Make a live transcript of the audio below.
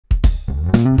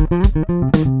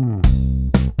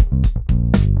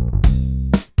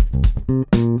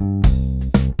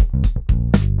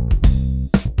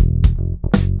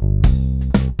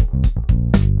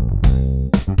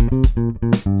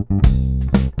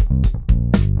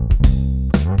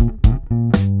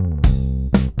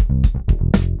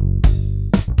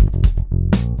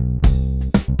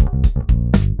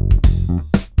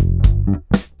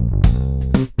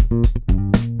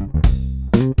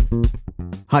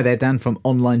Hi there, Dan from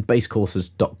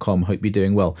onlinebasscourses.com. Hope you're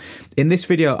doing well. In this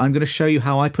video, I'm going to show you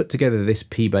how I put together this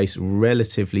P-Bass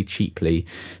relatively cheaply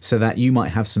so that you might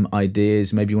have some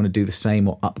ideas. Maybe you want to do the same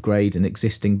or upgrade an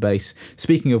existing bass.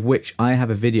 Speaking of which, I have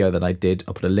a video that I did,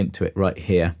 I'll put a link to it right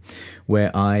here,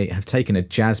 where I have taken a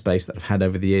jazz bass that I've had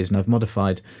over the years and I've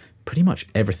modified pretty much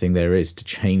everything there is to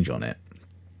change on it.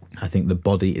 I think the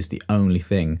body is the only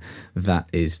thing that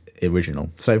is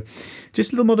original. So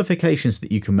just little modifications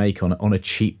that you can make on a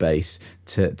cheap bass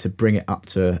to bring it up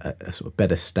to a sort of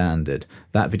better standard.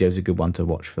 That video is a good one to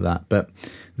watch for that. But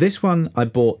this one I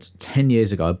bought 10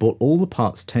 years ago. I bought all the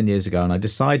parts 10 years ago and I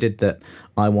decided that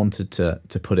I wanted to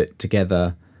put it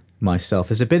together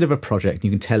myself. It's a bit of a project. You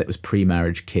can tell it was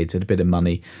pre-marriage kids, had a bit of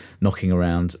money knocking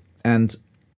around. And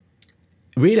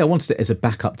really, I wanted it as a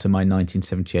backup to my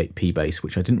 1978 P-Bass,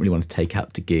 which I didn't really want to take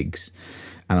out to gigs,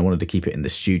 and I wanted to keep it in the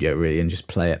studio really and just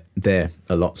play it there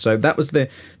a lot. So that was the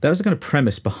kind of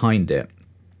premise behind it.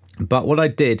 But what I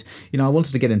did, I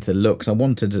wanted to get into the looks. I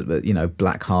wanted,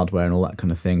 black hardware and all that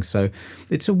kind of thing. So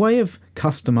it's a way of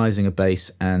customizing a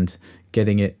bass and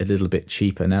getting it a little bit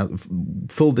cheaper. Now,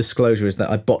 full disclosure is that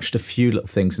I botched a few little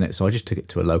things in it, so I just took it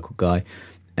to a local guy,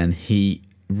 and he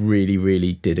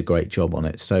really did a great job on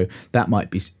it. So that might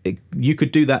be, you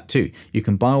could do that too. You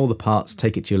can buy all the parts,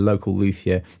 take it to your local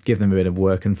luthier, give them a bit of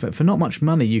work, and for not much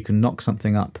money you can knock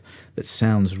something up that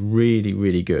sounds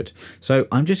really good. So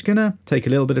I'm just gonna take a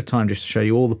little bit of time just to show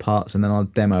you all the parts, and then I'll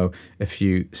demo a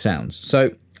few sounds.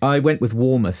 So I went with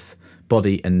Warmoth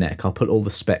body and neck. I'll put all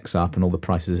the specs up and all the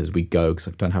prices as we go because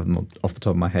I don't have them off the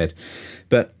top of my head,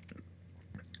 but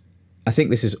I think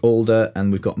this is alder,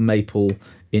 and we've got maple,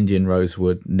 Indian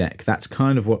rosewood neck. That's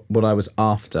kind of what I was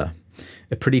after.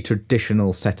 A pretty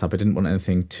traditional setup. I didn't want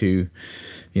anything too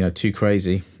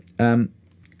crazy.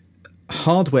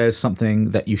 Hardware is something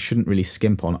that you shouldn't really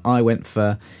skimp on. I went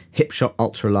for Hipshot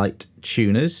ultralight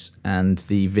tuners and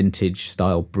the vintage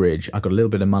style bridge. I got a little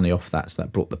bit of money off that, so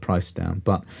that brought the price down.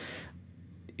 But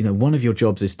one of your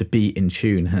jobs is to be in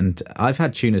tune, and I've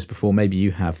had tuners before, maybe you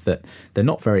have, that they're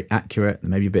not very accurate, they're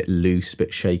maybe a bit loose, a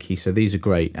bit shaky, so these are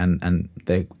great, and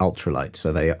they're ultralight, so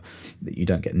you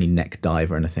don't get any neck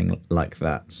dive or anything like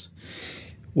that.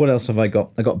 What else have I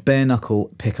got? I got bare knuckle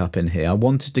pickup in here. I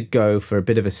wanted to go for a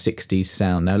bit of a 60s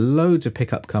sound. Now, loads of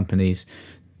pickup companies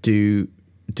do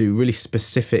really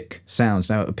specific sounds.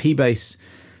 Now, a P-Bass,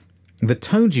 the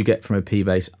tones you get from a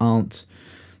P-Bass aren't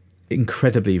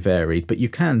incredibly varied, but you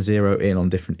can zero in on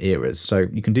different eras, so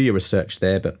you can do your research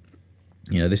there. But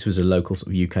this was a local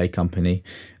sort of UK company,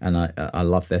 and I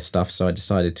love their stuff, so I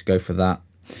decided to go for that.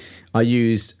 I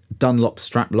used Dunlop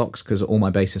strap locks because all my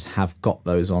basses have got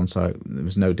those on, so it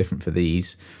was no different for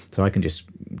these. So I can just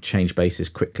change basses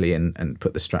quickly and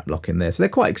put the strap lock in there. So they're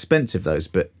quite expensive, those,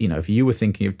 but if you were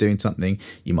thinking of doing something,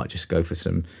 you might just go for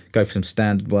some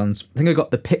standard ones. I think I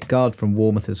got the pick guard from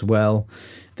Warmoth as well.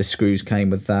 The screws came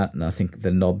with that, and I think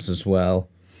the knobs as well.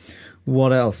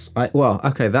 What else?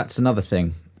 Okay, that's another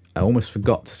thing. I almost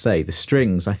forgot to say the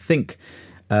strings. I think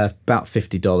about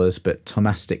 $50, but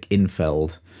Tomastic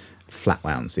Infeld flat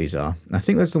wounds these are. I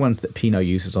think those are the ones that Pino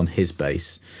uses on his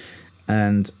bass,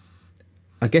 and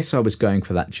I guess I was going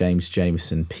for that James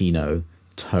Jameson Pino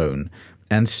tone.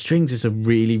 And strings is a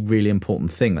really important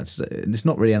thing. It's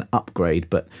not really an upgrade,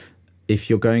 but if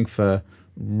you're going for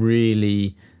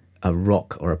really a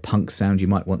rock or a punk sound, you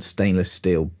might want stainless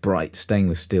steel, bright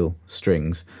stainless steel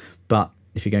strings. But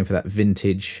if you're going for that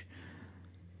vintage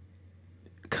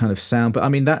kind of sound, but I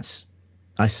mean,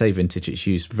 I say vintage, it's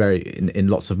used in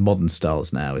lots of modern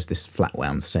styles now, is this flat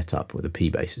wound setup with a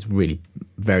P-Bass. It's really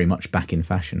very much back in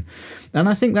fashion. And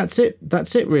I think that's it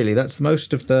really. That's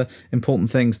most of the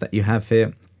important things that you have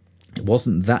here. It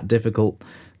wasn't that difficult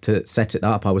to set it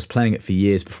up. I was playing it for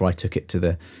years before I took it to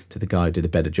the guy who did a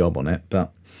better job on it.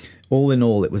 But all in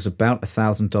all, it was about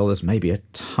 $1,000, maybe a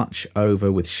touch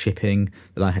over with shipping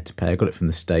that I had to pay. I got it from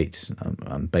the States.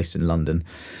 I'm based in London.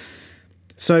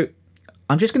 So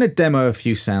I'm just going to demo a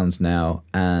few sounds now,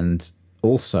 and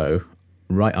also,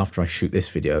 right after I shoot this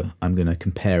video, I'm going to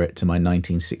compare it to my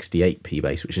 1968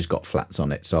 P-Bass, which has got flats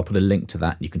on it. So I'll put a link to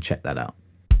that, and you can check that out.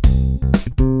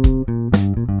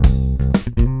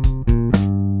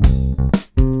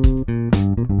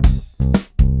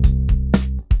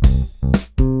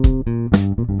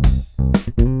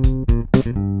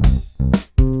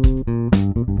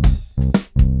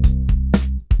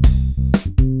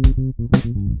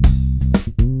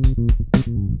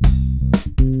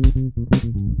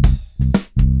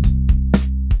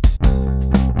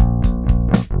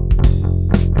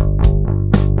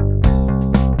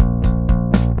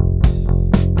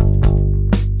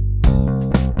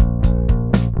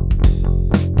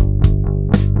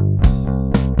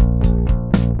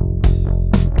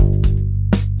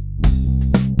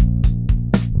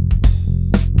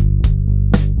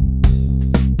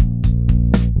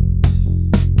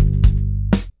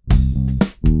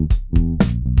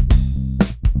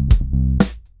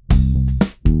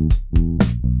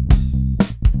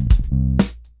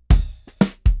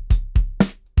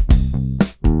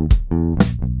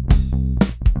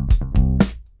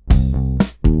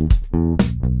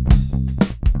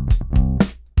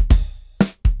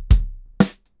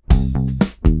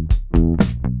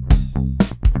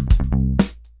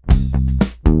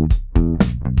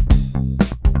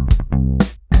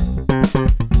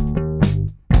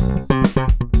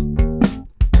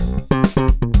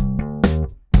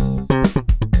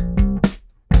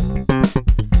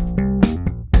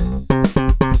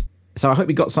 So I hope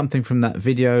you got something from that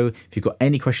video. If you've got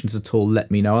any questions at all, let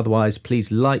me know. Otherwise,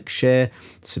 please like, share,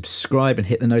 subscribe, and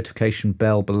hit the notification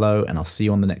bell below, and I'll see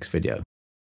you on the next video.